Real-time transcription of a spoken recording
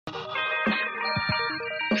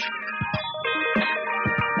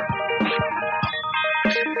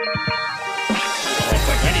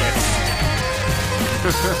I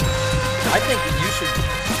think that you should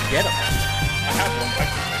get him. I have one.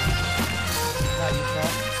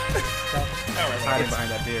 No, All right, Hiding behind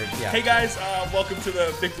that beard. yeah. Hey guys, welcome to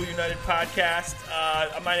the Big Blue United podcast.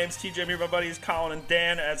 My name's TJ. I'm here with my buddies Colin and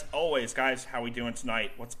Dan. As always, guys, how we doing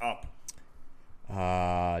tonight? What's up?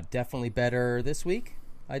 Definitely better this week,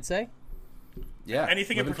 I'd say. Yeah.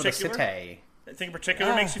 Anything in living for the particular? city. Anything in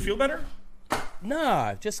particular makes you feel better?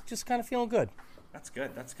 Nah, just kind of feeling good. That's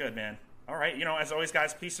good. That's good, man. All right. As always,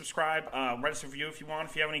 guys, please subscribe. Write us a review if you want.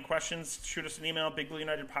 If you have any questions, shoot us an email,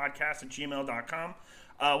 bigblueunitedpodcast@gmail.com.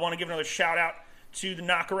 Want to give another shout out to the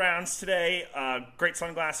knockarounds today. Great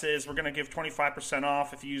sunglasses. We're going to give 25%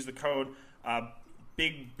 off if you use the code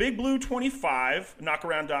BigBlue25,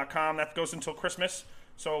 knockaround.com. That goes until Christmas.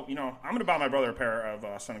 So, I'm going to buy my brother a pair of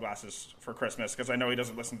sunglasses for Christmas because I know he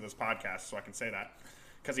doesn't listen to this podcast, so I can say that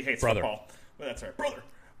because he hates football. But that's all right. Brother.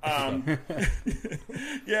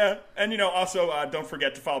 Yeah, and also don't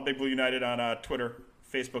forget to follow Big Blue United on Twitter,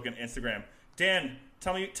 Facebook, and Instagram. Dan,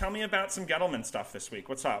 tell me about some Gettleman stuff this week.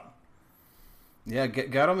 What's up? Yeah,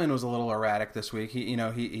 Gettleman was a little erratic this week.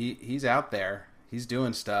 He's out there. He's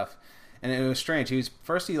doing stuff. And it was strange. He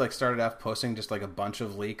started off posting just like a bunch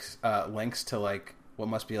of links to like what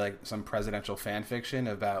must be like some presidential fan fiction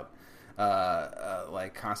about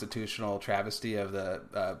like constitutional travesty of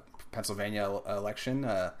the Pennsylvania election.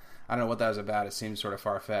 I don't know what that was about. It seemed sort of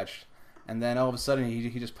far-fetched. And then all of a sudden he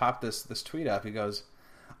just popped this tweet up. He goes,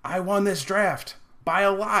 "I won this draft by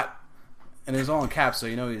a lot." And it was all in caps, so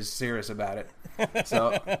he's serious about it.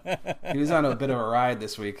 So he was on a bit of a ride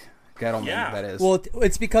this week. Gettleman, that is. Well,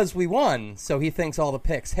 it's because we won, so he thinks all the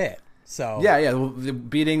picks hit. So yeah. Well,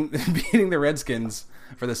 beating the Redskins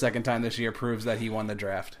for the second time this year proves that he won the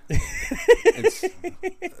draft. It's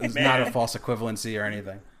not a false equivalency or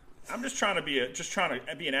anything. I'm just trying to be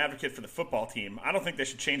an advocate for the football team. I don't think they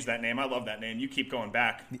should change that name. I love that name. You keep going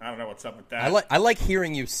back. I don't know what's up with that. I like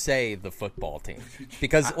hearing you say the football team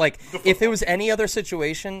because if it was any other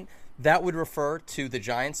situation, that would refer to the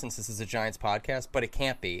Giants since this is a Giants podcast, but it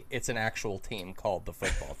can't be. It's an actual team called the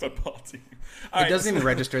football team. Football team. It doesn't even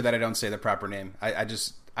register that I don't say the proper name. I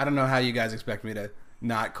don't know how you guys expect me to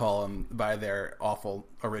not call them by their awful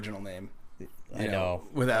original name. I know.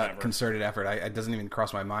 Without concerted effort. It doesn't even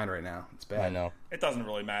cross my mind right now. It's bad. I know. It doesn't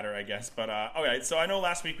really matter, I guess. But, okay, so I know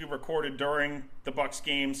last week we recorded during the Bucks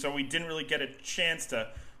game, so we didn't really get a chance to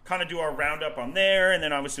kind of do our roundup on there. And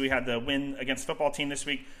then, obviously, we had the win against the football team this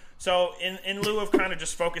week. So, in lieu of kind of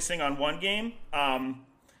just focusing on one game,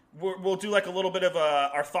 we'll do like a little bit of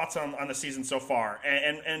our thoughts on the season so far.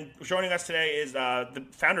 And joining us today is the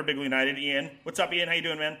founder of Big Blue United, Ian. What's up, Ian? How you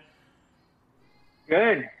doing, man?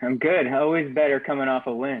 Good. I'm good. Always better coming off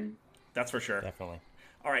a win. That's for sure. Definitely.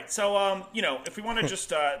 All right. So, if we want to just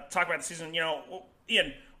talk about the season,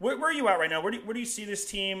 Ian, where are you at right now? Where do you see this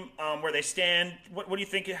team, where they stand? What do you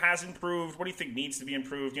think it has improved? What do you think needs to be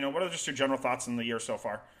improved? What are just your general thoughts on the year so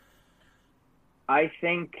far? I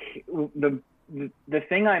think the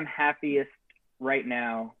thing I'm happiest right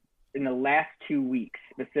now in the last 2 weeks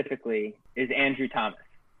specifically is Andrew Thomas.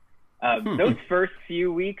 Those first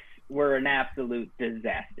few weeks were an absolute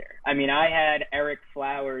disaster. I mean, I had Eric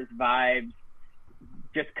Flowers vibes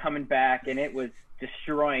just coming back, and it was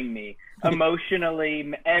destroying me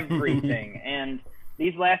emotionally, everything. And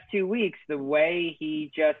these last 2 weeks, the way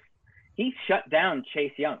he shut down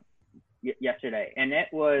Chase Young yesterday, and it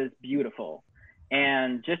was beautiful.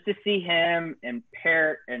 And just to see him and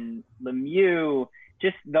Parrott and Lemieux,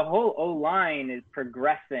 just the whole O-line is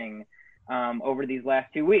progressing over these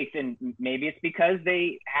last 2 weeks. And maybe it's because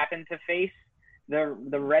they happen to face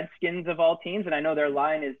the Redskins of all teams. And I know their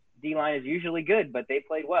D-line is usually good, but they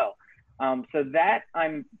played well. So that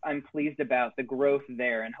I'm pleased about the growth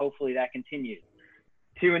there, and hopefully that continues.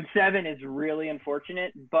 2-7 is really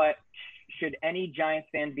unfortunate, but should any Giants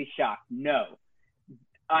fan be shocked? No.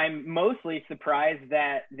 I'm mostly surprised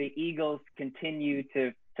that the Eagles continue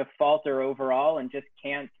to falter overall and just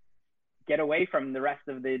can't get away from the rest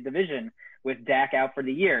of the division with Dak out for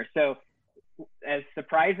the year. So as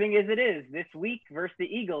surprising as it is, this week versus the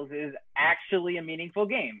Eagles is actually a meaningful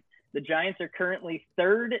game. The Giants are currently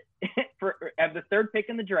have the third pick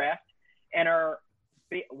in the draft and are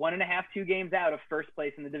 1.5, 2 games out of first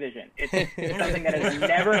place in the division. It's something that has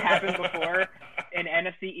never happened before in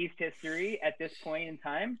NFC East history at this point in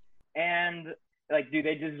time. And do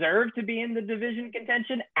they deserve to be in the division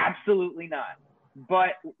contention? Absolutely not.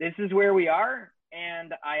 But this is where we are,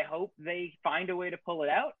 and I hope they find a way to pull it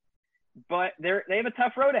out. But they have a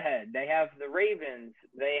tough road ahead. They have the Ravens.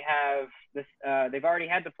 They have this. They've already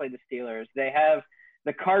had to play the Steelers. They have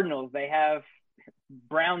the Cardinals. They have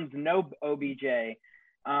Browns, no OBJ.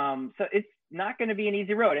 So not going to be an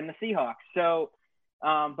easy road, and the Seahawks. So,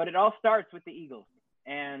 but it all starts with the Eagles.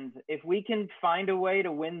 And if we can find a way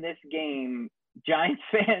to win this game, Giants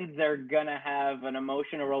fans are going to have an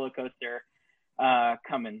emotional roller coaster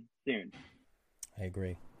coming soon. I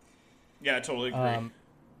agree. Yeah, I totally agree.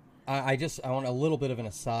 I want a little bit of an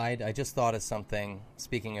aside. I just thought of something,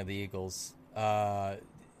 speaking of the Eagles.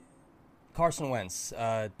 Carson Wentz,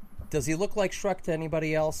 does he look like Shrek to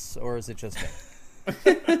anybody else, or is it just me?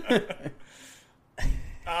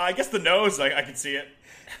 I guess the nose, I can see it.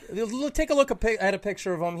 Take a look at a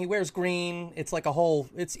picture of him. He wears green. It's like a whole.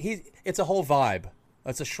 It's a whole vibe.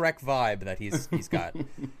 It's a Shrek vibe that he's got. He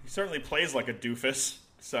certainly plays like a doofus.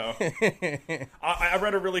 So I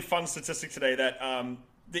read a really fun statistic today that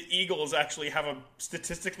the Eagles actually have a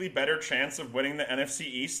statistically better chance of winning the NFC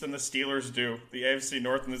East than the Steelers do. The AFC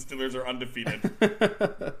North and the Steelers are undefeated.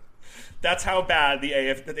 That's how bad the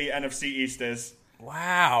NFC East is.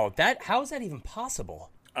 Wow, how is that even possible?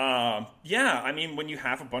 Yeah, I mean, when you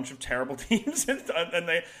have a bunch of terrible teams and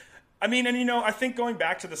they, I mean, and I think going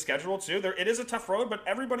back to the schedule too, it is a tough road, but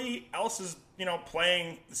everybody else is,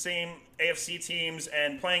 playing the same AFC teams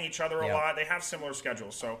and playing each other a lot. They have similar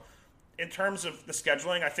schedules. So in terms of the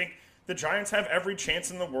scheduling, I think the Giants have every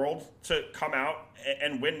chance in the world to come out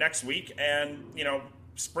and win next week and,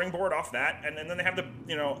 springboard off that. And then they have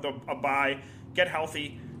a bye, get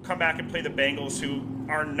healthy, come back and play the Bengals, who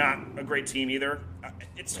are not a great team either.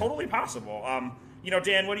 It's totally possible.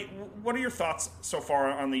 Dan, what are your thoughts so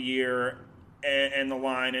far on the year and the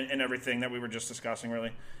line and everything that we were just discussing,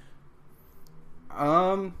 really?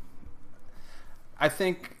 I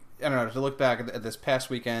think, I don't know, to look back at this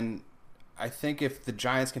past weekend, I think if the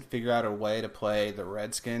Giants can figure out a way to play the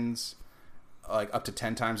Redskins like up to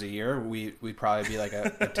 10 times a year, we'd probably be like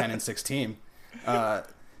a 10-6 team. I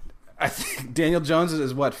think Daniel Jones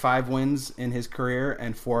is 5 wins in his career,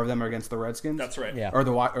 and 4 of them are against the Redskins. That's right. Yeah. Or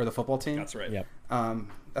the football team. That's right. Yep.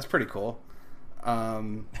 That's pretty cool.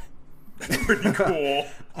 That's pretty cool.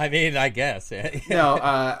 I mean, I guess. Yeah. No,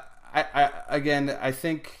 I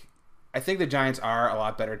think the Giants are a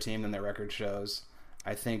lot better team than their record shows.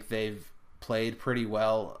 I think they've played pretty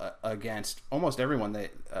well against almost everyone,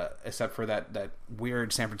 except for that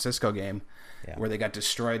weird San Francisco game where they got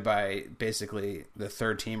destroyed by basically the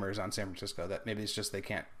third teamers on San Francisco. That maybe it's just they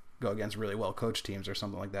can't go against really well coached teams or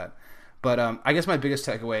something like that. But I guess my biggest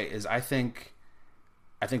takeaway is I think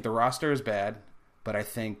the roster is bad, but I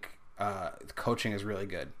think the coaching is really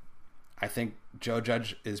good. I think Joe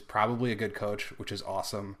Judge is probably a good coach, which is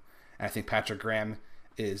awesome. And I think Patrick Graham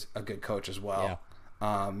is a good coach as well.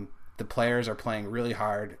 Yeah. The players are playing really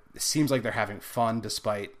hard. It seems like they're having fun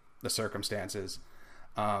despite the circumstances.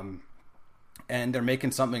 And they're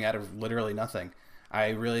making something out of literally nothing. I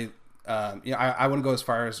really, I wouldn't go as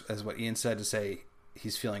far as what Ian said to say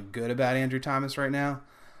he's feeling good about Andrew Thomas right now,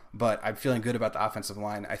 but I'm feeling good about the offensive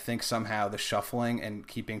line. I think somehow the shuffling and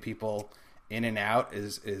keeping people in and out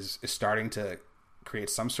is starting to create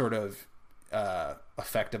some sort of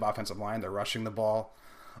effective offensive line. They're rushing the ball.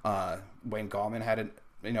 Wayne Gallman had a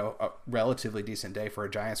relatively decent day for a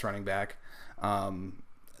Giants running back.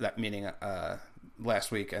 That meaning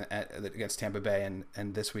last week against Tampa Bay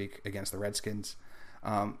and this week against the Redskins.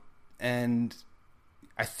 And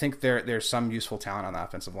I think there's some useful talent on the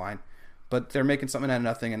offensive line, but they're making something out of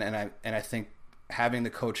nothing. And I think having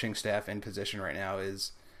the coaching staff in position right now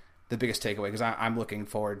is the biggest takeaway, because I'm looking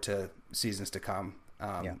forward to seasons to come.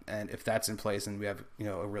 And if that's in place and we have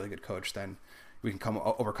a really good coach, then we can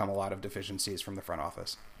overcome a lot of deficiencies from the front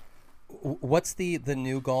office. What's the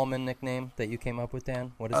new Gallman nickname that you came up with,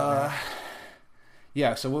 Dan? What is it now?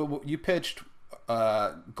 Yeah, so you pitched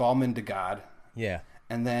Gallman to God. Yeah.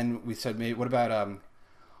 And then we said, maybe what about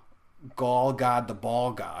Gall God the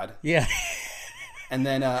Ball God? Yeah. And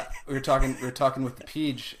then we were talking with the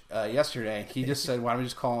Peach yesterday. He just said, "Why don't we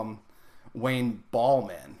just call him Wayne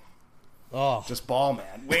Ballman?" Oh, just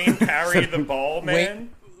Ballman. Wayne Parry the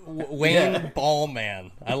Ballman. Wayne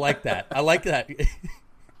Ballman. I like that.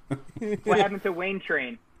 What happened to Wayne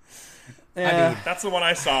Train? Yeah. I mean, that's the one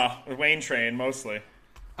I saw. The Wayne Train mostly.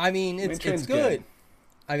 I mean, it's good.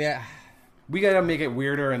 I mean, we got to make it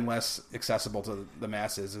weirder and less accessible to the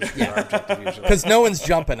masses. Is our objective usually, because no one's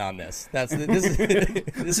jumping on this. This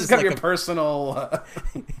is gonna be a personal.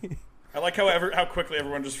 I like how quickly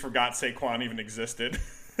everyone just forgot Saquon even existed.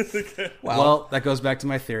 Well, that goes back to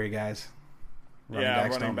my theory, guys.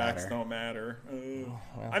 Running backs don't matter.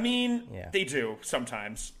 I mean, they do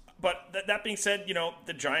sometimes. But that being said,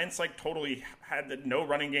 the Giants totally had no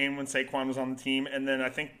running game when Saquon was on the team, and then I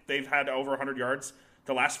think they've had over 100 yards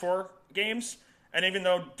the last 4 games. And even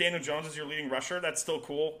though Daniel Jones is your leading rusher, that's still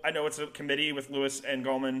cool. I know it's a committee with Lewis and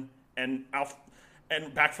Gallman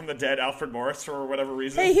and back from the dead Alfred Morris for whatever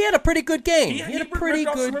reason. Hey, he had a pretty good game. He had a pretty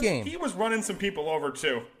good game. He was running some people over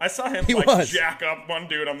too. I saw him jack up one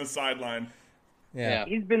dude on the sideline. Yeah.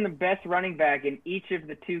 He's been the best running back in each of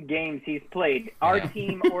the 2 games he's played, our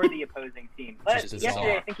team or the opposing team.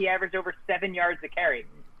 Yesterday, I think he averaged over 7 yards a carry.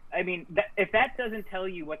 I mean, if that doesn't tell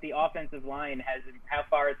you what the offensive line has, how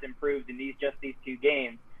far it's improved in these 2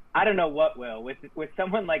 games, I don't know what will. With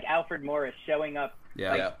someone like Alfred Morris showing up,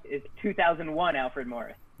 it's 2001 Alfred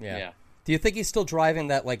Morris. Yeah. Do you think he's still driving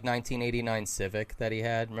that 1989 Civic that he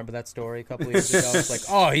had? Remember that story a couple of years ago? It's like,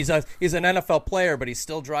 oh, he's an NFL player, but he's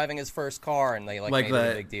still driving his first car, and they made it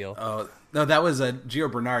a big deal. Oh no, that was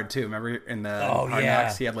Gio Bernard too. Remember in the Hard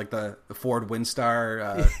Knocks, he had the Ford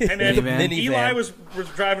Windstar and then minivan. Eli was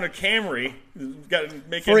driving a Camry,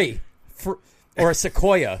 free, or a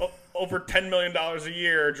Sequoia. Over $10 million a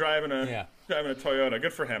year driving a Toyota.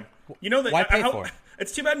 Good for him. You know that. Why pay for it?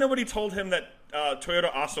 It's too bad nobody told him that Toyota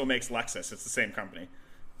also makes Lexus. It's the same company.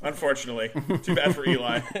 Unfortunately, too bad for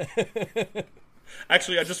Eli.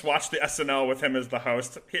 Actually, I just watched the SNL with him as the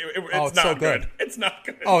host. It's not so good. It's not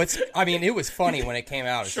good. Oh, it was funny when it came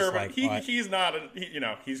out. It's sure, but he's not.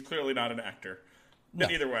 He's clearly not an actor. No.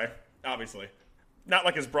 But either way, obviously, not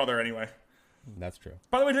like his brother anyway. That's true.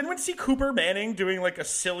 By the way, didn't we see Cooper Manning doing a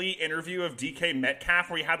silly interview of DK Metcalf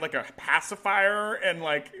where he had a pacifier and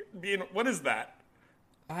being, what is that?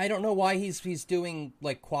 I don't know why he's doing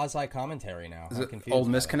quasi commentary now. Is it Old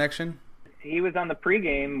Miss connection? He was on the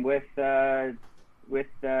pregame with Jay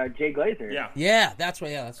Glazer. Yeah, that's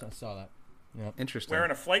what I saw that. Yeah. Interesting.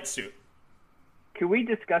 Wearing a flight suit. Could we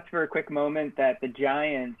discuss for a quick moment that the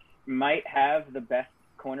Giants might have the best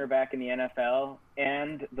cornerback in the NFL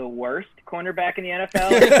and the worst cornerback in the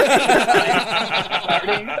NFL?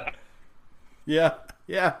 Yeah.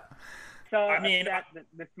 So I mean,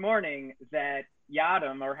 this morning that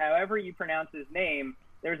Yadam, or however you pronounce his name,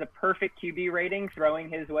 there's a perfect QB rating throwing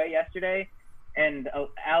his way yesterday, and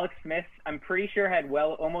Alex Smith, I'm pretty sure, had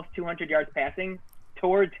almost 200 yards passing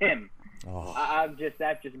towards him.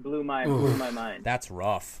 That just blew my mind. That's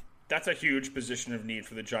rough. That's a huge position of need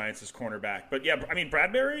for the Giants as cornerback. But yeah, I mean,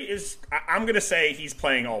 Bradbury is. I'm going to say he's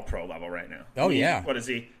playing all pro level right now. Oh yeah. What is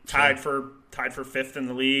he tied for 5th in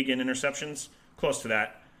the league in interceptions? Close to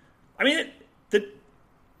that. I mean,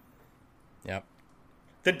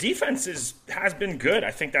 the defense has been good.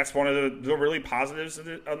 I think that's one of the really positives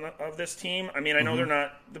of this team. I mean, I know they're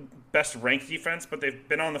not the best ranked defense, but they've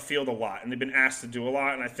been on the field a lot, and they've been asked to do a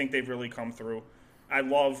lot, and I think they've really come through. I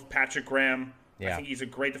love Patrick Graham. Yeah. I think he's a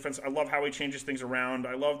great defense. I love how he changes things around.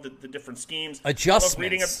 I love the different schemes.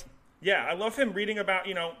 Adjustments. I love him reading about,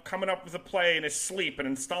 coming up with a play in his sleep and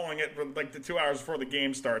installing it for the 2 hours before the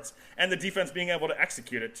game starts, and the defense being able to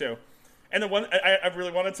execute it too. And the one I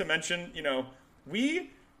really wanted to mention, we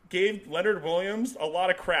gave Leonard Williams a lot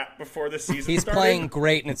of crap before this season He's started. Playing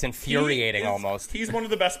great, and it's infuriating almost. He's one of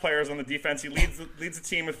the best players on the defense. He leads the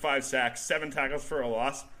team with 5 sacks, 7 tackles for a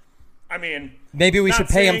loss. I mean, maybe we should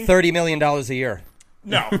pay him $30 million a year.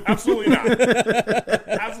 No, absolutely not.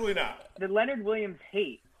 Absolutely not. The Leonard Williams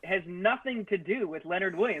hate has nothing to do with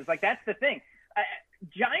Leonard Williams. That's the thing.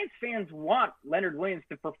 Giants fans want Leonard Williams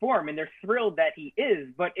to perform, and they're thrilled that he is,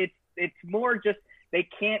 but it's more just they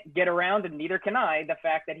can't get around, and neither can I, the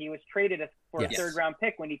fact that he was traded for a third-round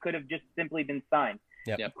pick when he could have just simply been signed.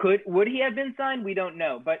 Yep. Would he have been signed? We don't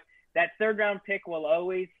know, but that third-round pick will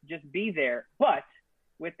always just be there. But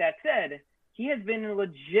with that said, he has been a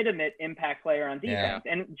legitimate impact player on defense.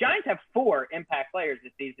 Yeah. And Giants have 4 impact players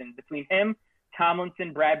this season between him,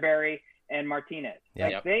 Tomlinson, Bradbury, and Martinez.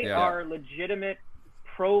 They are legitimate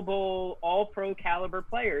Pro Bowl, all-pro caliber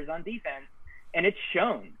players on defense, and it's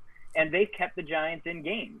shown. And they've kept the Giants in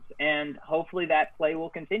games, and hopefully that play will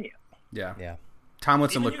continue. Yeah.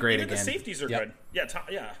 Tomlinson looked great again. The safeties are good. Yeah.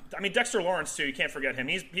 I mean, Dexter Lawrence too. You can't forget him.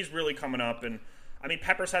 He's really coming up, and I mean,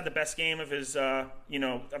 Peppers had the best game of his, of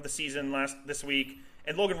the season this week,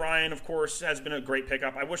 and Logan Ryan, of course, has been a great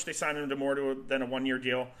pickup. I wish they signed him to more than a 1-year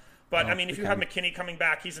deal, but I mean, if you have McKinney coming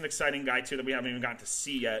back, he's an exciting guy too that we haven't even gotten to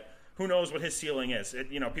see yet. Who knows what his ceiling is?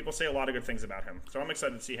 People say a lot of good things about him, so I'm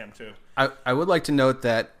excited to see him too. I would like to note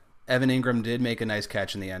that Evan Ingram did make a nice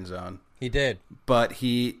catch in the end zone. He did. But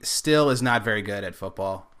he still is not very good at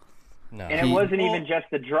football. No. And it wasn't even just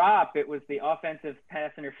the drop. It was the offensive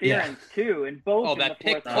pass interference, too, and both in the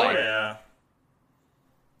fourth quarter. Yeah.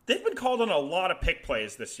 They've been called on a lot of pick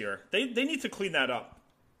plays this year. They need to clean that up.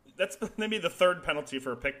 That's maybe the 3rd penalty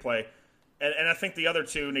for a pick play. And I think the other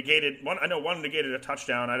 2 negated one. I know one negated a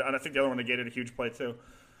touchdown, and I think the other one negated a huge play, too.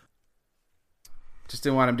 Just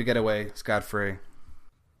didn't want him to get away scot-free.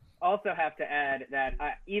 Also have to add that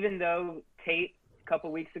even though Tate couple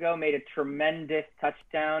weeks ago made a tremendous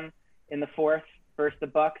touchdown in the fourth versus the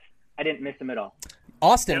Bucks. I didn't miss him at all.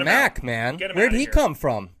 Austin Mack, man. Where'd he come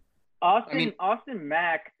from? Austin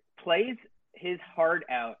Mack plays his heart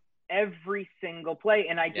out every single play,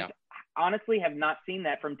 and I just honestly have not seen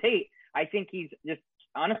that from Tate. I think he's just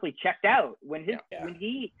honestly checked out when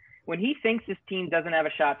he thinks his team doesn't have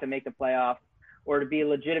a shot to make the playoffs or to be a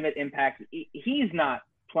legitimate impact. He's not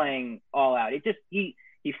playing all out. It just he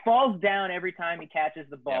falls down every time he catches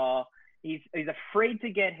the ball. He's afraid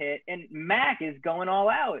to get hit, and Mack is going all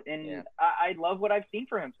out, and I love what I've seen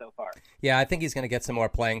for him so far. Yeah, I think he's going to get some more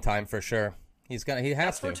playing time for sure. He has to.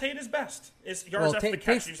 That's where Tate is best. Is yards after the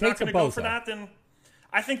catch. He's not going to go for that, then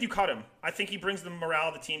I think you cut him. I think he brings the morale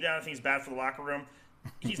of the team down. I think he's bad for the locker room.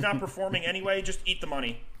 He's not performing anyway. Just eat the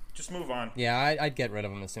money. Just move on. Yeah, I'd get rid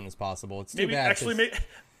of him as soon as possible. It's too bad. Actually,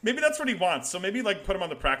 maybe that's what he wants. So maybe put him on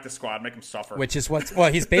the practice squad, make him suffer. Which is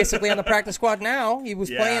he's basically on the practice squad now. He was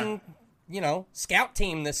playing, scout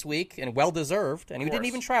team this week, and well deserved, and he didn't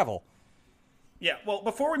even travel. Yeah, well,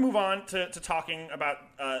 before we move on to talking about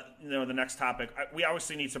the next topic, we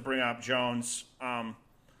obviously need to bring up Jones.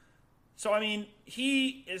 So I mean,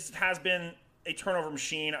 he has been a turnover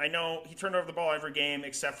machine. I know he turned over the ball every game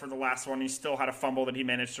except for the last one. He still had a fumble that he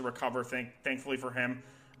managed to recover, thankfully for him.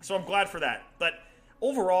 So I'm glad for that. But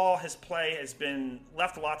overall, his play has been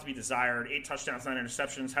left a lot to be desired. 8 touchdowns, 9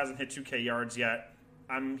 interceptions, hasn't hit 2K yards yet.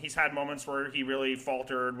 He's had moments where he really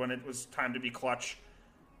faltered when it was time to be clutch.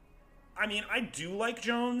 I mean, I do like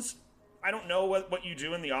Jones. I don't know what you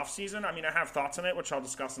do in the offseason. I mean, I have thoughts on it, which I'll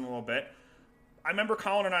discuss in a little bit. I remember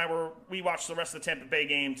Colin and we watched the rest of the Tampa Bay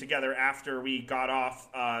game together after we got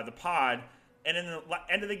off the pod. And in the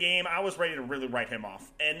end of the game, I was ready to really write him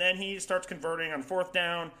off. And then he starts converting on 4th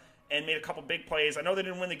down and made a couple big plays. I know they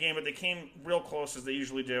didn't win the game, but they came real close as they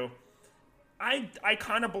usually do. I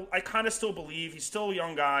kind of still believe he's still a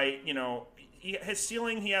young guy. His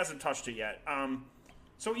ceiling, he hasn't touched it yet.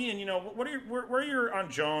 So Ian, where are you on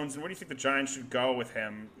Jones, and where do you think the Giants should go with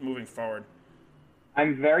him moving forward?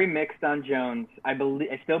 I'm very mixed on Jones. I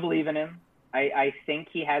still believe in him. I think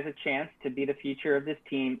he has a chance to be the future of this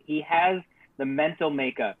team. He has the mental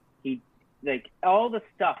makeup. All the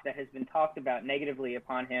stuff that has been talked about negatively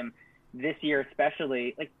upon him this year,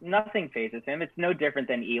 especially, nothing phases him. It's no different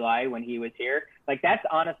than Eli when he was here. That's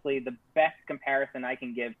honestly the best comparison I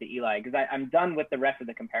can give to Eli, because I'm done with the rest of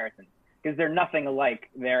the comparisons because they're nothing alike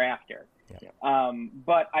thereafter. Yeah.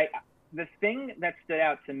 But the thing that stood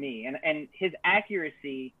out to me, and his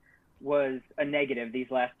accuracy was a negative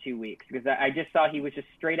these last 2 weeks, because I just saw he was just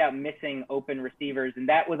straight out missing open receivers, and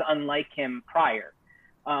that was unlike him prior.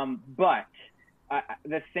 But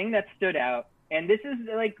the thing that stood out, and this is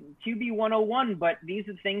QB 101, but these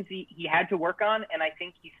are things he had to work on, and I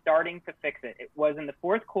think he's starting to fix it. It was in the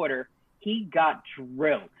 4th quarter, he got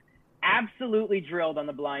drilled, absolutely drilled on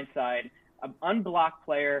the blind side, an unblocked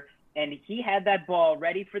player, and he had that ball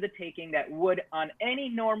ready for the taking that would, on any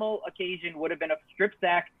normal occasion, would have been a strip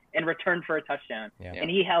sack and returned for a touchdown. Yeah. And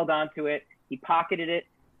he held on to it. He pocketed it.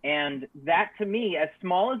 And that, to me, as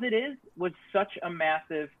small as it is, was such a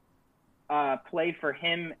massive play for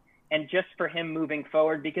him and just for him moving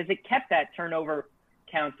forward, because it kept that turnover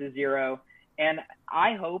count to 0. And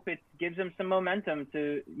I hope it gives him some momentum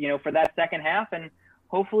to, for that second half. And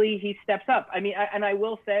hopefully he steps up. I mean, I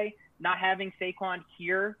will say, not having Saquon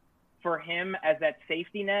here for him as that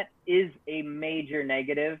safety net is a major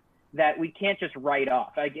negative that we can't just write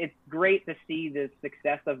off. It's great to see the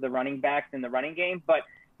success of the running backs in the running game, but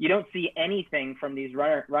you don't see anything from these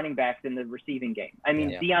running backs in the receiving game. I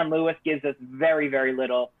mean, Dion Lewis gives us very, very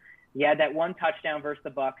little. He had that 1 touchdown versus the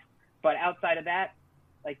Bucks, but outside of that,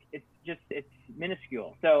 it's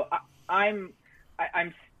minuscule. So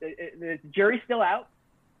the jury's still out,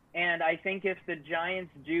 and I think if the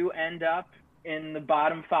Giants do end up in the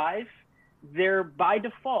bottom 5, there by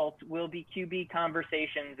default will be QB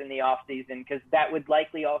conversations in the offseason, because that would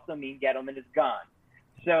likely also mean Gettleman is gone.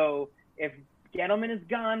 So if Gettleman is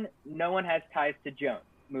gone, no one has ties to Jones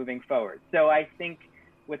moving forward. So I think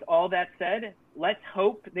with all that said, let's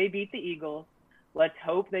hope they beat the Eagles. Let's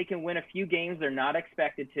hope they can win a few games they're not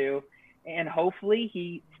expected to. And hopefully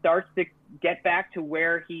he starts to get back to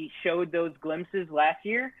where he showed those glimpses last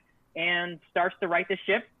year and starts to right the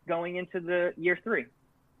ship going into the year 3.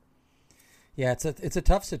 Yeah, it's a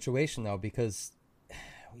tough situation, though, because,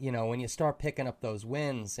 when you start picking up those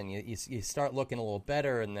wins and you start looking a little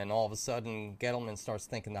better, and then all of a sudden Gettleman starts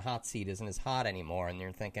thinking the hot seat isn't as hot anymore, and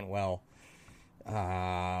you're thinking, well,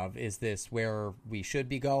 is this where we should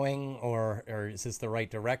be going, or is this the right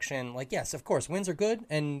direction? Yes, of course, wins are good,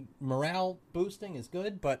 and morale boosting is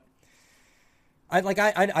good, but I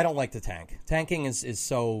don't like to tank. Tanking is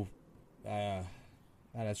so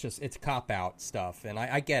and it's cop out stuff, and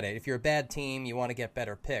I get it. If you're a bad team, you want to get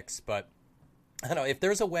better picks, but I don't know if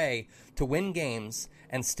there's a way to win games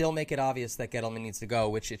and still make it obvious that Gettleman needs to go,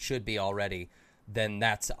 which it should be already, then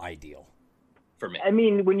that's ideal for me. I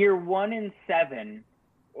mean, when you're 1-7,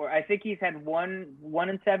 or I think he's had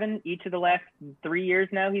 1-7 each of the last 3 years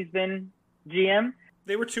now he's been GM.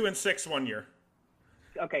 They were 2-6 one year.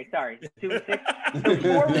 Okay, sorry, 2-6. So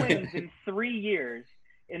 4 wins in 3 years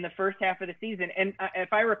in the first half of the season. And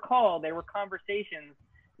if I recall, there were conversations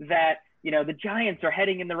that, the Giants are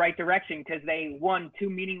heading in the right direction because they won 2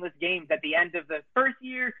 meaningless games at the end of the first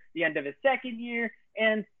year, the end of the second year.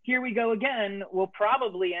 And here we go again. We'll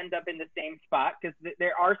probably end up in the same spot because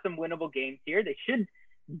there are some winnable games here. They should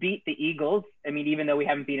beat the Eagles. I mean, even though we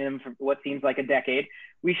haven't beaten them for what seems like a decade,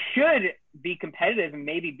 we should be competitive and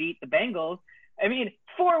maybe beat the Bengals. I mean,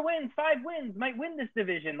 4 wins, 5 wins might win this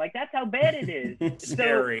division. Like, that's how bad it is.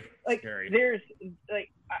 Scary. So, Scary. There's,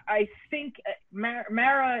 I think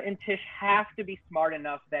Mara and Tisch have to be smart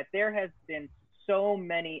enough that there has been so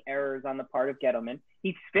many errors on the part of Gettleman.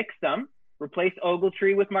 He's fixed them. Replaced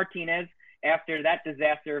Ogletree with Martinez after that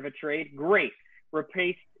disaster of a trade. Great.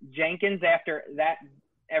 Replaced Jenkins after that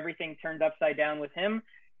everything turned upside down with him,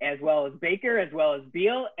 as well as Baker, as well as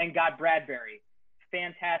Beal, and got Bradbury.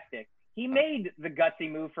 Fantastic. He made the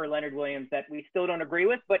gutsy move for Leonard Williams that we still don't agree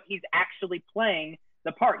with, but he's actually playing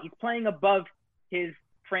the part. He's playing above his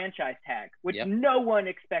franchise tag, which no one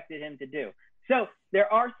expected him to do. So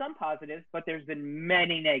there are some positives, but there's been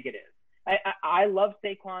many negatives. I love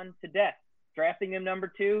Saquon to death. Drafting him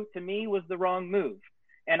number 2, to me, was the wrong move.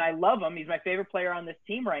 And I love him. He's my favorite player on this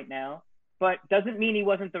team right now, but doesn't mean he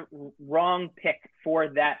wasn't the wrong pick for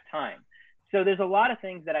that time. So there's a lot of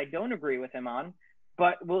things that I don't agree with him on,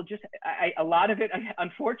 but a lot of it,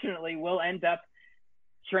 unfortunately, will end up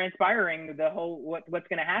transpiring the whole what's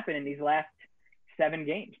going to happen in these last 7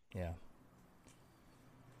 games. Yeah.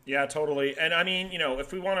 Yeah, totally. And I mean,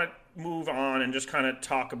 if we want to move on and just kind of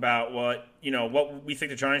talk about what we think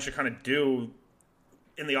the Giants should kind of do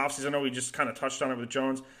in the offseason. I know we just kind of touched on it with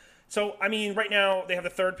Jones. So, I mean, right now they have the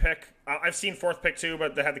 3rd pick. I've seen 4th pick too,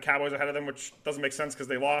 but they had the Cowboys ahead of them, which doesn't make sense because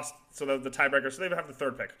they lost. So the tiebreaker. So they have the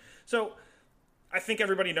 3rd pick. So I think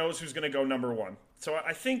everybody knows who's going to go number 1. So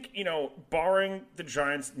I think, barring the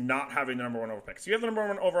Giants not having the number 1 overall pick. So you have the number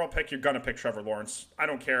 1 overall pick, you're going to pick Trevor Lawrence. I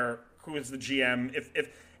don't care who is the GM. If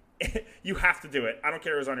you have to do it. I don't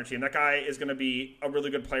care who's on your team. That guy is going to be a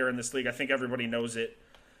really good player in this league. I think everybody knows it.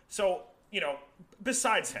 So,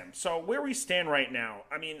 besides him, so where we stand right now,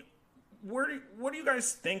 I mean, what do you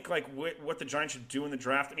guys think, like, what the Giants should do in the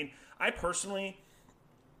draft? I mean, I personally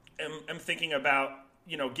am thinking about,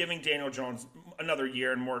 giving Daniel Jones another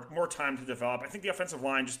year and more time to develop. I think the offensive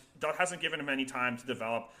line just hasn't given him any time to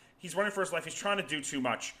develop. He's running for his life. He's trying to do too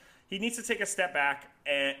much. He needs to take a step back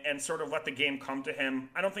and sort of let the game come to him.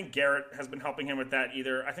 I don't think Garrett has been helping him with that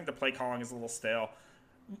either. I think the play calling is a little stale.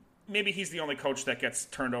 Maybe he's the only coach that gets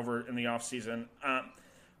turned over in the offseason.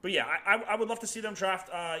 But yeah, I would love to see them draft,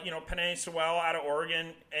 Penei Sewell out of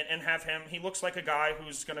Oregon and have him. He looks like a guy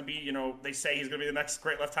who's going to be, they say he's going to be the next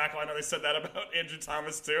great left tackle. I know they said that about Andrew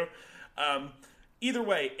Thomas too. Either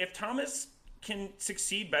way, if Thomas can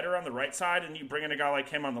succeed better on the right side and you bring in a guy like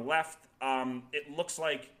him on the left, it looks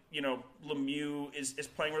like, Lemieux is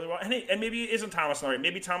playing really well. And maybe it isn't Thomas on the right.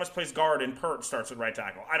 Maybe Thomas plays guard and Pert starts at right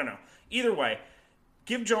tackle. I don't know. Either way,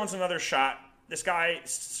 give Jones another shot. This guy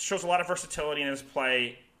shows a lot of versatility in his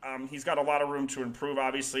play. He's got a lot of room to improve,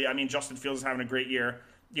 obviously. I mean, Justin Fields is having a great year.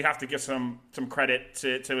 You have to give some credit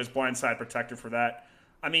to his blindside protector for that.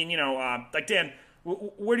 I mean, like Dan,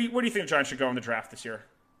 where do you think the Giants should go in the draft this year?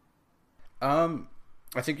 I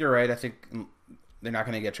think you're right. I think they're not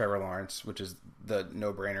going to get Trevor Lawrence, which is the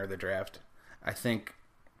no-brainer of the draft. I think,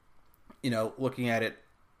 looking at it,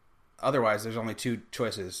 otherwise, there's only 2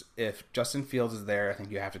 choices. If Justin Fields is there, I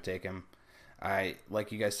think you have to take him.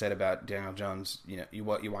 Like you guys said about Daniel Jones, you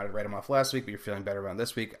wanted to write him off last week, but you're feeling better about him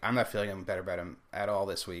this week. I'm not feeling better about him at all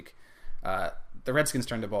this week. The Redskins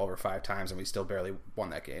turned the ball over 5 times, and we still barely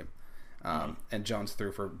won that game. And Jones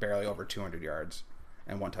threw for barely over 200 yards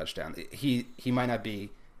and 1 touchdown. He might not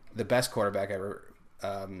be the best quarterback ever,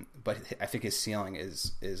 but I think his ceiling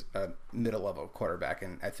is a middle-level quarterback,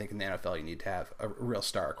 and I think in the NFL you need to have a real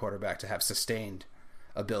star quarterback to have sustained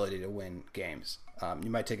ability to win games.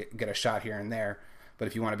 You might get a shot here and there, but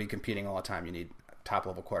if you want to be competing all the time, you need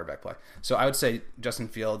top-level quarterback play. So I would say Justin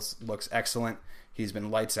Fields looks excellent. He's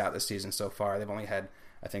been lights out this season so far. They've only had,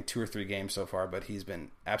 I think, 2 or 3 games so far, but he's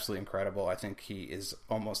been absolutely incredible. I think he is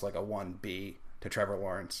almost like a 1B to Trevor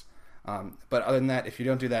Lawrence. But other than that, if you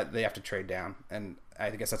don't do that, they have to trade down. And I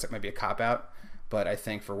guess that's might be a cop-out. But I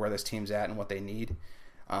think for where this team's at and what they need,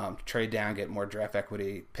 trade down, get more draft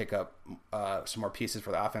equity, pick up some more pieces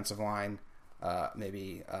for the offensive line,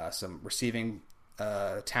 maybe some receiving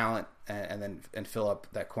talent, and fill up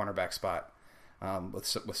that cornerback spot with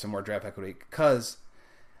some more draft equity. Because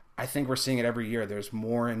I think we're seeing it every year. There's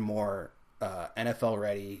more and more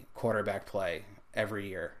NFL-ready quarterback play every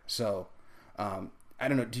year. So I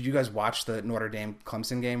don't know. Did you guys watch the Notre Dame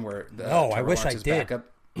Clemson game where I wish I did. Backup?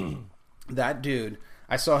 That dude,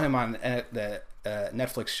 I saw him on the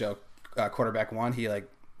Netflix show Quarterback One. He like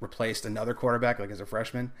replaced another quarterback like as a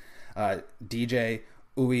freshman, DJ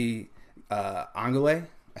Uwe Angule.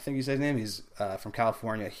 I think you said his name. He's from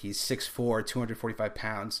California. He's 6'4", 245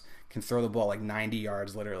 pounds, can throw the ball like 90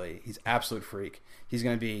 yards literally. He's absolute freak. He's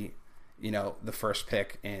going to be, the first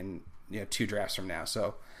pick in 2 drafts from now.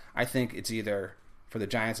 So I think it's either for the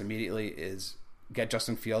Giants immediately is get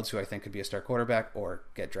Justin Fields, who I think could be a star quarterback, or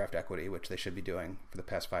get draft equity, which they should be doing for the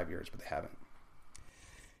past 5 years, but they haven't.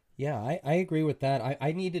 Yeah, I agree with that. I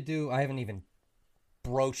haven't even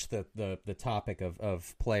broached the topic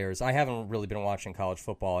of players. I haven't really been watching college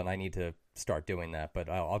football, and I need to start doing that, but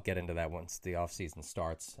I'll get into that once the offseason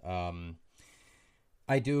starts.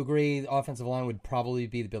 I do agree the offensive line would probably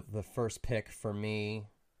be the first pick for me.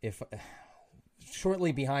 If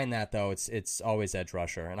shortly behind that, though, it's always edge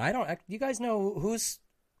rusher. And you guys know who's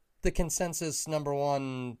the consensus number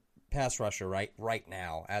 1 pass rusher right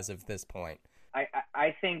now as of this point?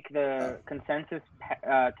 I think the consensus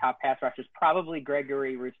top pass rusher is probably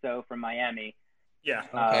Gregory Rousseau from Miami. Yeah,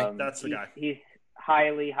 okay. That's the guy. He's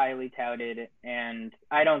highly, highly touted, and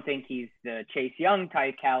I don't think he's the Chase Young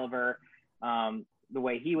type caliber the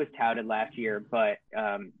way he was touted last year, but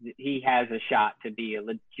he has a shot to be a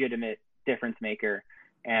legitimate difference maker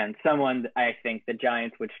and someone that I think the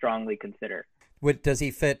Giants would strongly consider. Does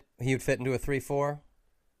he fit? He would fit into a 3-4?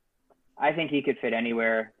 I think he could fit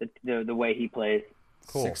anywhere the way he plays.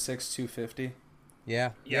 Cool. 6'6", 250.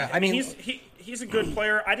 Yeah. I mean, he's a good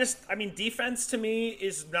player. Defense to me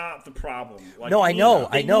is not the problem. Like, no, I know.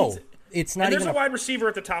 It's not. And there's even a wide receiver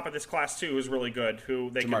at the top of this class too who's really good, who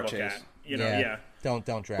they Jamar can look Chase. at. Yeah. Don't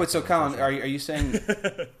draft. Wait, so him, Colin, sure. are you saying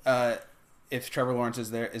if Trevor Lawrence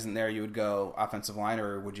isn't there, you would go offensive line,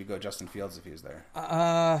 or would you go Justin Fields if he was there?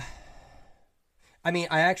 I mean,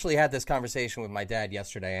 I actually had this conversation with my dad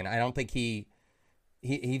yesterday, and I don't think he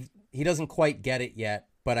doesn't quite get it yet,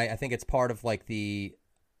 but I think it's part of like the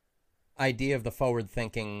idea of the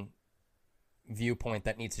forward-thinking viewpoint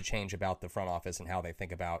that needs to change about the front office and how they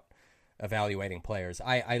think about evaluating players.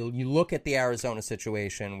 You look at the Arizona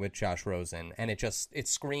situation with Josh Rosen, and it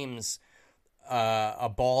screams a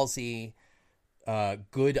ballsy,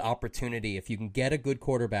 good opportunity. If you can get a good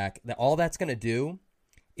quarterback, all that's going to do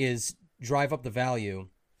is drive up the value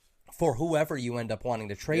for whoever you end up wanting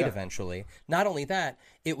to trade eventually. Not only that,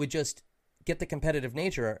 it would just get the competitive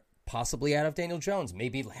nature possibly out of Daniel Jones.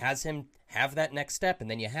 Maybe has him have that next step,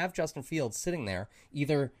 and then you have Justin Fields sitting there.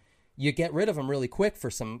 Either you get rid of him really quick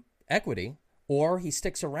for some equity, or he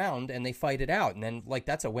sticks around and they fight it out, and then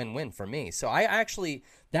that's a win-win for me. So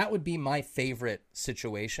that would be my favorite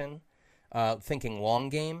situation. Thinking long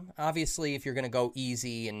game. Obviously, if you're going to go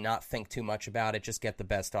easy and not think too much about it, just get the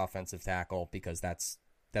best offensive tackle because that's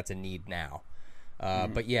a need now.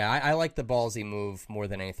 But yeah, I like the ballsy move more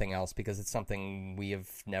than anything else because it's something we have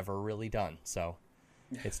never really done. So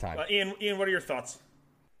it's time. Ian, what are your thoughts?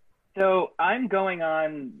 So I'm going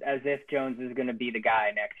on as if Jones is going to be the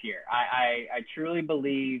guy next year. I truly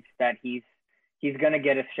believe that he's going to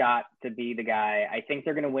get a shot to be the guy. I think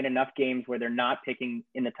they're going to win enough games where they're not picking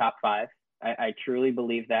in the top 5. I truly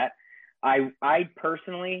believe that. I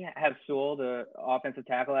personally have Sewell, the offensive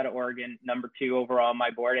tackle out of Oregon, number 2 overall on my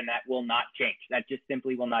board, and that will not change. That just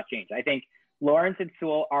simply will not change. I think Lawrence and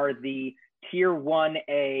Sewell are the tier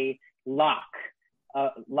 1A locks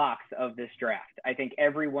of this draft. I think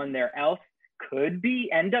everyone there else could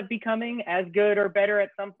end up becoming as good or better at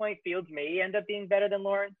some point. Fields may end up being better than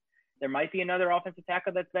Lawrence. There might be another offensive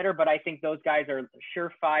tackle that's better, but I think those guys are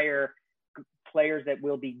surefire players that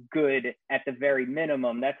will be good at the very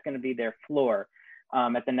minimum. That's going to be their floor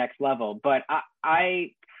at the next level. But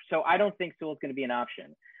I don't think Sewell's going to be an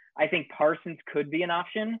option. I think Parsons could be an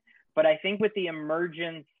option, but I think with the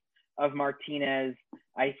emergence of Martinez,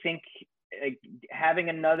 I think having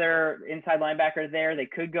another inside linebacker there, they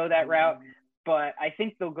could go that route. But I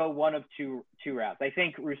think they'll go one of two routes. I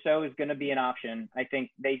think Rousseau is going to be an option. I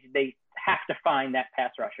think they have to find that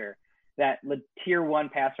pass rusher, that tier 1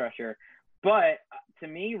 pass rusher. But to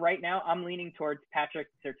me, right now, I'm leaning towards Patrick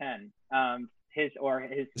Surtain. his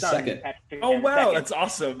son. Second. Patrick Oh Surtain, wow, second. that's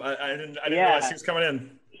awesome! I didn't Yeah. realize he was coming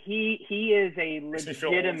in. He is a Makes me feel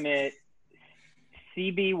old. legitimate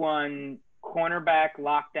CB1 cornerback,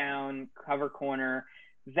 lockdown, cover corner.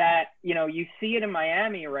 That you see it in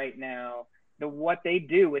Miami right now. What they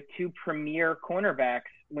do with two premier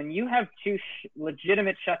cornerbacks. When you have two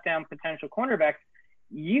legitimate shutdown potential cornerbacks,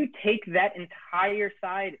 you take that entire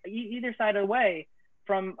side, either side of the way,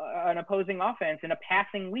 from an opposing offense in a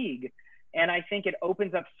passing league. And I think it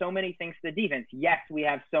opens up so many things to the defense. Yes, we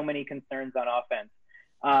have so many concerns on offense,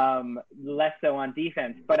 less so on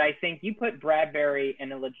defense. But I think you put Bradbury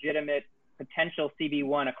and a legitimate potential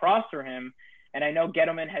CB1 across from him, and I know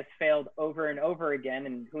Gettleman has failed over and over again,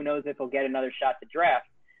 and who knows if he'll get another shot to draft.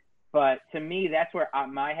 But to me, that's where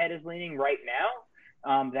my head is leaning right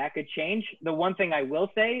now. That could change. The one thing I will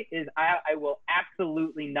say is I will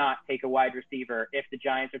absolutely not take a wide receiver if the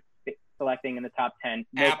Giants are selecting in the top 10.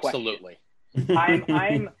 No Absolutely.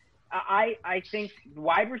 I think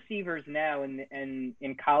wide receivers now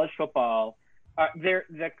in college football,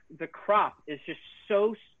 the crop is just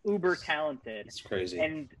so uber talented. It's crazy.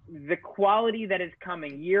 And the quality that is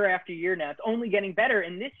coming year after year now, it's only getting better.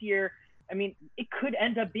 And this year, I mean, it could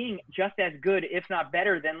end up being just as good, if not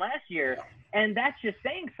better, than last year. And that's just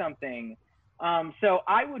saying something. So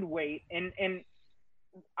I would wait. And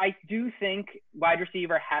I do think wide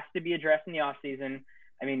receiver has to be addressed in the offseason.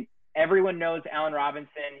 I mean, everyone knows Allen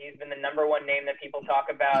Robinson. He's been the number one name that people talk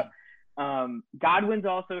about. Godwin's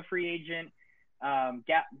also a free agent.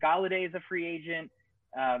 Galladay is a free agent.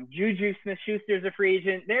 Juju Smith-Schuster's a free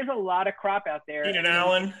agent. There's a lot of crop out there. Keenan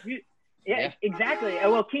Allen. Yeah, exactly.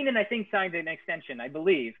 Well, Keenan, I think, signed an extension, I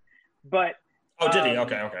believe. But did he?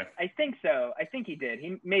 Okay. I think so. I think he did.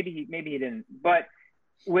 Maybe he didn't. But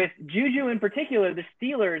with Juju in particular, the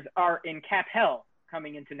Steelers are in cap hell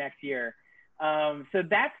coming into next year. So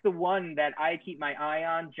that's the one that I keep my eye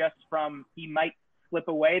on, just from he might slip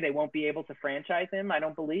away. They won't be able to franchise him, I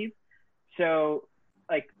don't believe. So,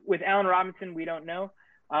 like, with Allen Robinson, we don't know.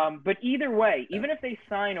 But either way, even if they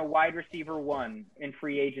sign a wide receiver one in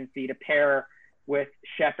free agency to pair with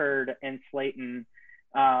Shepard and Slayton,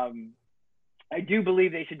 I do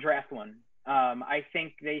believe they should draft one. I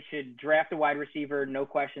think they should draft a wide receiver, no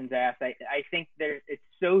questions asked. I think it's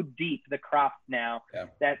so deep, the crop now,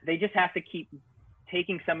 that they just have to keep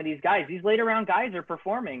taking some of these guys. These later round guys are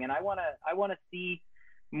performing, and I want to see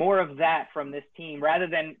more of that from this team, rather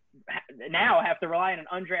than now have to rely on an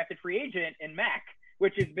undrafted free agent in Mac,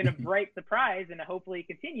 which has been a bright surprise, and hopefully it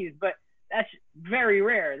continues. But that's very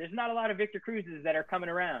rare. There's not a lot of Victor Cruzes that are coming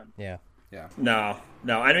around. Yeah. No.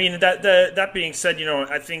 I mean, that being said,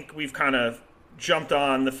 I think we've kind of jumped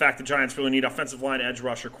on the fact the Giants really need offensive line, edge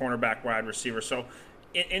rusher, cornerback, wide receiver. So,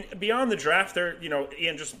 beyond the draft, there,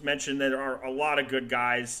 Ian just mentioned that there are a lot of good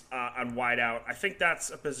guys on wideout. I think that's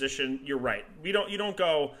a position. You're right. You don't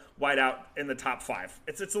go wideout in the top 5.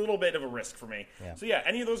 It's a little bit of a risk for me. Yeah. So yeah,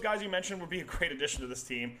 any of those guys you mentioned would be a great addition to this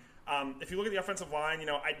team. If you look at the offensive line,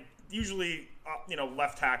 I usually, premium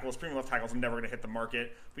left tackles are never going to hit the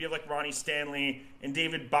market. We have like Ronnie Stanley and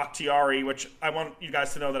David Bakhtiari, which I want you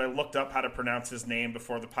guys to know that I looked up how to pronounce his name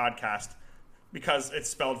before the podcast, because it's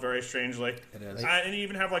spelled very strangely. It is. And you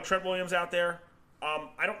even have like Trent Williams out there.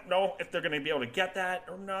 I don't know if they're going to be able to get that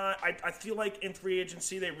or not. I feel like in free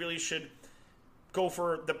agency they really should go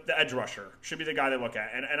for the edge rusher. Should be the guy they look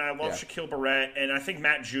at. And I love Shaquille Barrett, and I think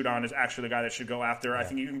Matt Judon is actually the guy that should go after. I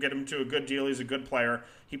think you can get him to a good deal. He's a good player.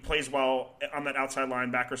 He plays well on that outside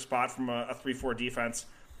linebacker spot from a 3-4 defense.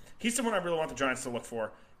 He's someone I really want the Giants to look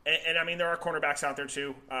for. And I mean, there are cornerbacks out there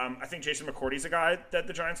too. I think Jason McCourty's a guy that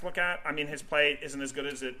the Giants look at. I mean, his play isn't as good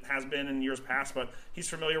as it has been in years past, but he's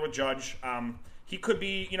familiar with Judge. He could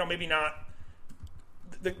be, maybe not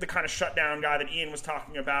the kind of shutdown guy that Ian was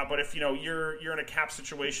talking about, but if you're in a cap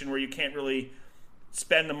situation where you can't really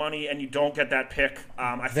spend the money and you don't get that pick,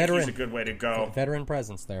 I think he's a good way to go. Veteran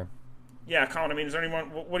presence there. Yeah, Colin. I mean, is there anyone?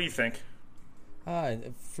 What do you think?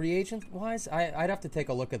 Free agent wise, I'd have to take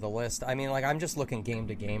a look at the list. I mean, like, I'm just looking game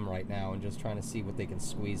to game right now and just trying to see what they can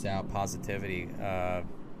squeeze out. Positivity.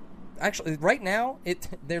 Actually, right now,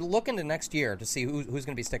 they're looking to next year to see who's going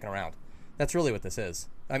to be sticking around. That's really what this is.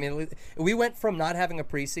 I mean, we went from not having a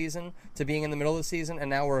preseason to being in the middle of the season, and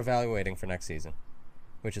now we're evaluating for next season,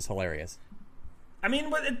 which is hilarious. I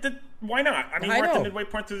mean, why not? I mean, we're at the midway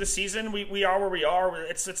point through the season. We are where we are.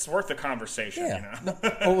 It's worth the conversation. Yeah.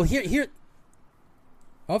 Oh, well, here.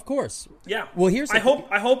 Of course. Yeah. Well, here's I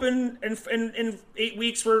hope in 8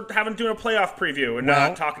 weeks we're doing a playoff preview and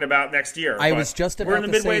not talking about next year. I was just about we're in the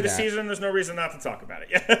to midway say of the that. season. There's no reason not to talk about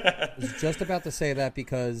it. I was just about to say that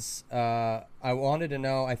because I wanted to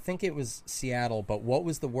know. I think it was Seattle, but what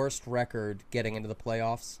was the worst record getting into the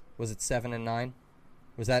playoffs? Was it 7-9?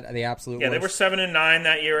 Was that the absolute worst? Yeah, they were 7-9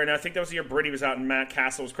 that year, and I think that was the year Brady was out and Matt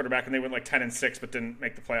Castle was quarterback, and they went like 10-6, but didn't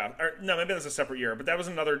make the playoff. Or no, maybe that was a separate year, but that was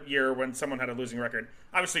another year when someone had a losing record.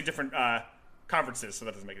 Obviously, different conferences, so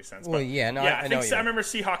that doesn't make any sense. Well, but, yeah, no, I know. I remember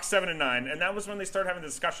Seahawks 7-9, and that was when they started having the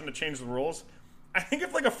discussion to change the rules. I think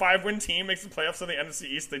if like a 5-win team makes the playoffs in the NFC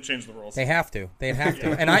East, they change the rules. They have to. They'd have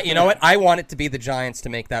to. And you know what? I want it to be the Giants to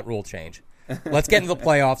make that rule change. Let's get into the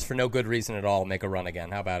playoffs for no good reason at all. Make a run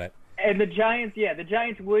again. How about it? And the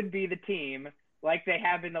Giants would be the team, like they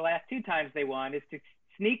have been the last 2 times they won, is to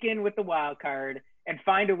sneak in with the wild card and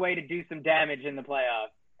find a way to do some damage in the playoffs.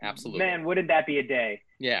 Absolutely. Man, wouldn't that be a day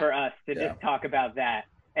for us to just talk about that?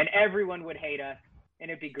 And everyone would hate us, and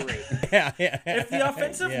it'd be great. If the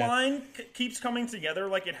offensive line keeps coming together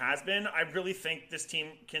like it has been, I really think this team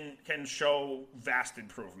can show vast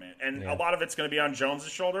improvement. And a lot of it's going to be on Jones'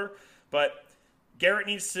 shoulder, but Garrett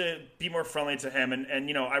needs to be more friendly to him, and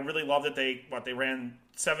you know, I really love that they ran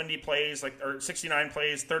 70 plays, or 69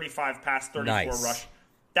 plays, 35 pass, 34 rush.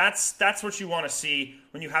 That's what you want to see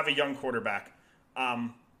when you have a young quarterback.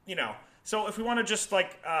 You know, so if we want to just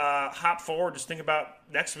hop forward, just think about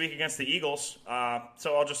next week against the Eagles.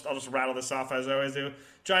 So I'll just rattle this off as I always do.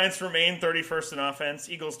 Giants remain 31st in offense.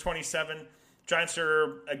 Eagles 27. Giants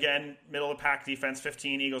are again middle of the pack defense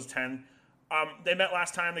 15. Eagles 10. They met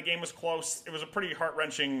last time. The game was close. It was a pretty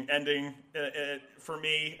heart-wrenching ending for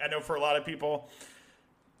me. I know for a lot of people.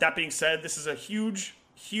 That being said, this is a huge,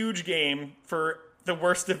 huge game for the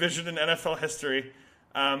worst division in NFL history.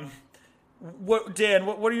 Dan,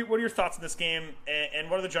 what are your thoughts on this game, and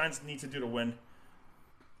what do the Giants need to do to win?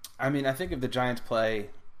 I mean, I think if the Giants play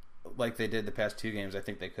like they did the past 2 games, I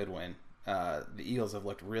think they could win. The Eagles have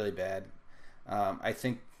looked really bad. I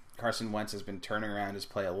think Carson Wentz has been turning around his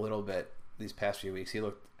play a little bit these past few weeks. He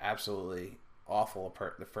looked absolutely awful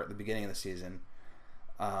at the beginning of the season.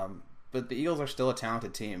 But the Eagles are still a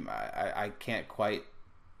talented team. I can't quite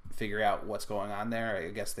figure out what's going on there. I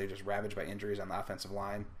guess they're just ravaged by injuries on the offensive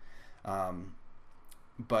line.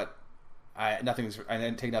 But I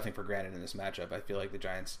didn't take nothing for granted in this matchup. I feel like the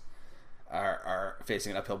Giants are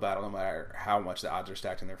facing an uphill battle no matter how much the odds are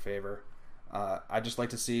stacked in their favor. I'd just like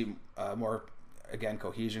to see more, again,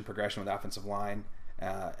 cohesion, progression with the offensive line.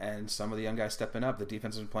 And some of the young guys stepping up. The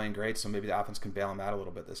defense has been playing great, so maybe the offense can bail them out a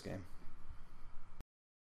little bit this game.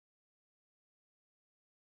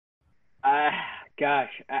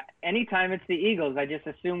 Anytime it's the Eagles, I just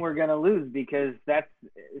assume we're going to lose because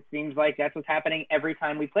it seems like that's what's happening every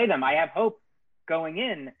time we play them. I have hope going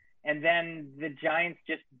in, and then the Giants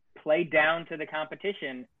just play down to the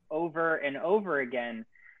competition over and over again.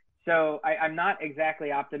 So I'm not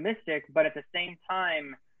exactly optimistic, but at the same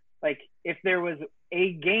time, like if there was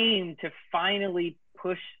a game to finally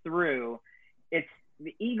push through, it's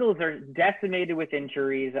the Eagles are decimated with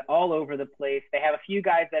injuries all over the place. They have a few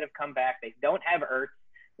guys that have come back. They don't have Ertz,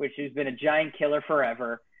 which has been a giant killer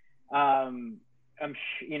forever.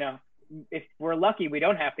 If we're lucky, we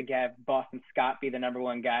don't have to have Boston Scott be the number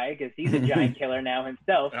 1 guy because he's a giant killer now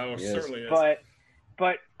himself. Oh, yes. Certainly is.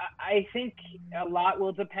 But I think a lot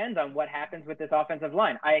will depend on what happens with this offensive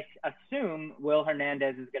line. I assume Will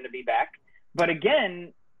Hernandez is going to be back. But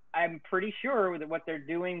again, I'm pretty sure that what they're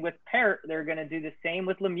doing with Parrott, they're going to do the same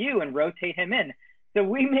with Lemieux and rotate him in. So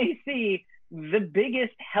we may see the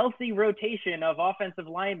biggest healthy rotation of offensive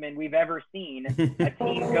linemen we've ever seen a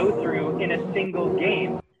team go through in a single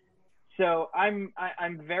game. So I'm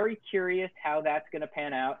very curious how that's going to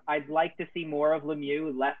pan out. I'd like to see more of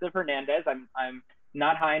Lemieux, less of Hernandez. I'm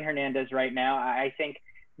not high in Hernandez right now. I think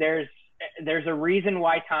there's a reason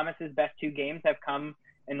why Thomas's best 2 games have come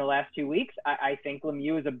in the last 2 weeks. I think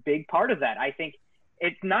Lemieux is a big part of that. I think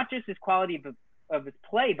it's not just his quality of his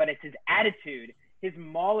play, but it's his attitude, his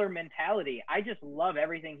mauler mentality. I just love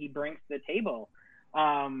everything he brings to the table.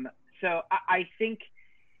 So I think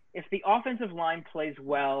if the offensive line plays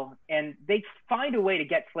well and they find a way to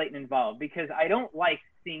get Slayton involved, because I don't like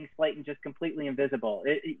seeing Slayton just completely invisible.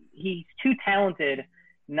 He's too talented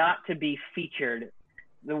not to be featured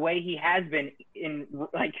the way he has been in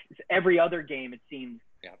like every other game, it seems,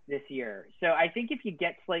 this year. So I think if you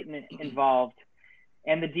get Slayton involved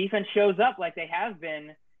and the defense shows up like they have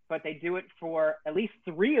been, but they do it for at least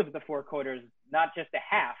 3 of the 4 quarters, not just a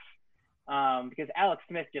half, because Alex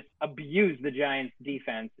Smith just abused the Giants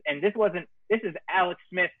defense. And this is Alex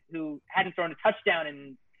Smith who hadn't thrown a touchdown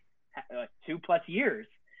in 2+ years.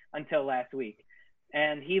 until last week.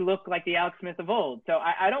 And he looked like the Alex Smith of old. So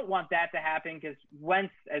I don't want that to happen because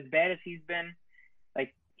Wentz, as bad as he's been,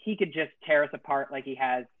 like, he could just tear us apart like he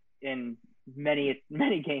has in many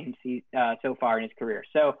games so far in his career.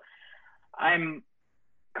 So I'm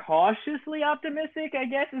cautiously optimistic, I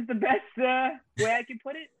guess, is the best way I can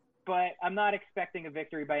put it. But I'm not expecting a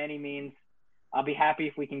victory by any means. I'll be happy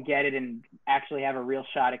if we can get it and actually have a real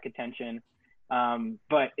shot at contention.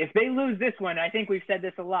 But if they lose this one, I think we've said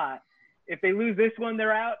this a lot. If they lose this one,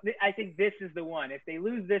 they're out. I think this is the one. If they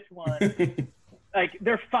lose this one, like,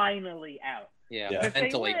 they're finally out. Yeah. If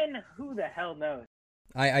mentally. They win, who the hell knows?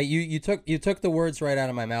 You took the words right out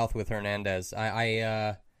of my mouth with Hernandez.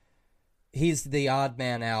 He's the odd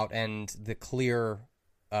man out and the clear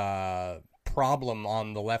problem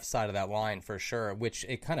on the left side of that line for sure, which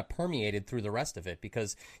it kind of permeated through the rest of it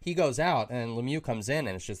because he goes out and Lemieux comes in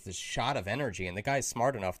and it's just this shot of energy and the guy's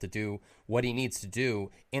smart enough to do what he needs to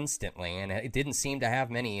do instantly and it didn't seem to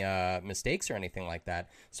have many mistakes or anything like that.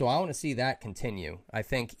 So I want to see that continue. I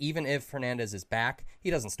think even if Hernandez is back,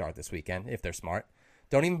 he doesn't start this weekend if they're smart.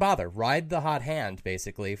 Don't even bother. Ride the hot hand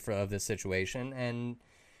basically of this situation and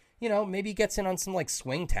maybe gets in on some like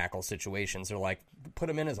swing tackle situations or like put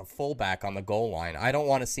him in as a fullback on the goal line. I don't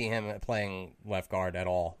want to see him playing left guard at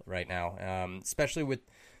all right now, especially with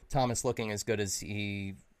Thomas looking as good as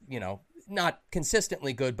he, not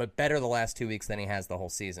consistently good, but better the last 2 weeks than he has the whole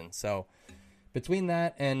season. So between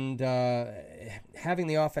that and having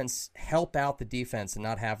the offense help out the defense and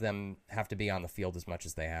not have them have to be on the field as much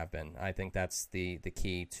as they have been, I think that's the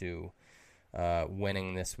key to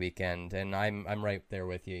winning this weekend, and I'm right there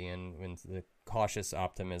with you, Ian. In the cautious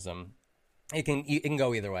optimism, it can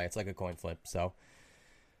go either way. It's like a coin flip, so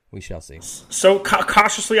we shall see. So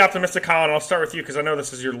cautiously optimistic, Colin. I'll start with you because I know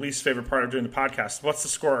this is your least favorite part of doing the podcast. What's the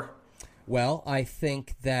score? Well, I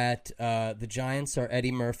think that the Giants are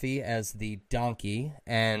Eddie Murphy as the donkey,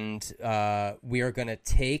 and we are going to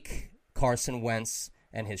take Carson Wentz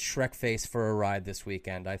and his Shrek face for a ride this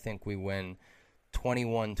weekend. I think we win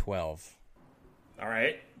 21-12. All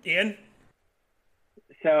right. Ian?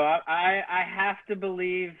 So I have to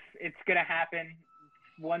believe it's going to happen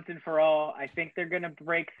once and for all. I think they're going to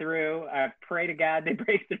break through. I pray to God they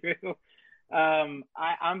break through. I'm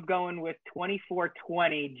going with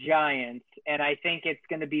 24-20 Giants, and I think it's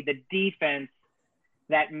going to be the defense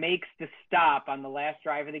that makes the stop on the last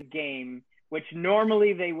drive of the game, which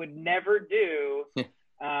normally they would never do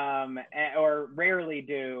or rarely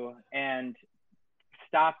do, and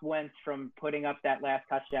stop Wentz from putting up that last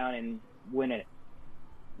touchdown and win it.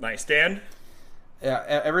 Nice. Dan? Yeah,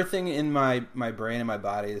 everything in my brain and my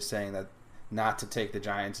body is saying that not to take the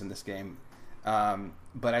Giants in this game.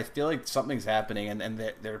 But I feel like something's happening, and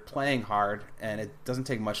they're playing hard, and it doesn't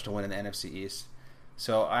take much to win in the NFC East.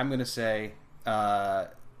 So I'm going to say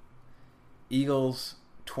Eagles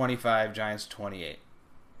 25, Giants 28.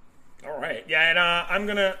 All right. Yeah, and I'm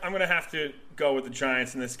gonna have to go with the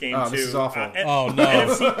Giants in this game too. This is awful. Oh no.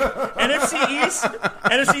 NFC East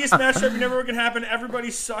matchup never can happen. Everybody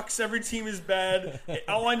sucks. Every team is bad.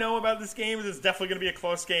 All I know about this game is it's definitely going to be a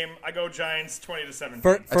close game. I go Giants 20-17.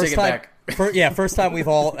 First time we've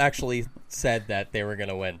all actually said that they were going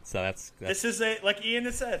to win. So that's this is like Ian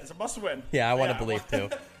has said, it's a must win. Yeah, I want to believe too.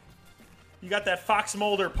 You got that Fox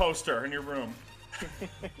Mulder poster in your room.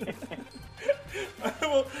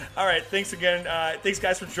 Well, all right. Thanks again. Thanks,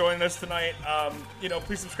 guys, for joining us tonight.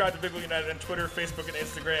 Please subscribe to Big Blue United on Twitter, Facebook, and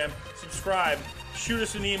Instagram. Subscribe. Shoot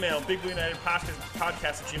us an email,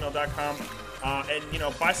 bigblueunitedpodcast@gmail.com. And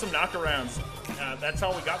buy some knockarounds. That's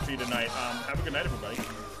all we got for you tonight. Have a good night, everybody.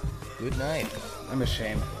 Good night. I'm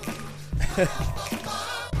ashamed.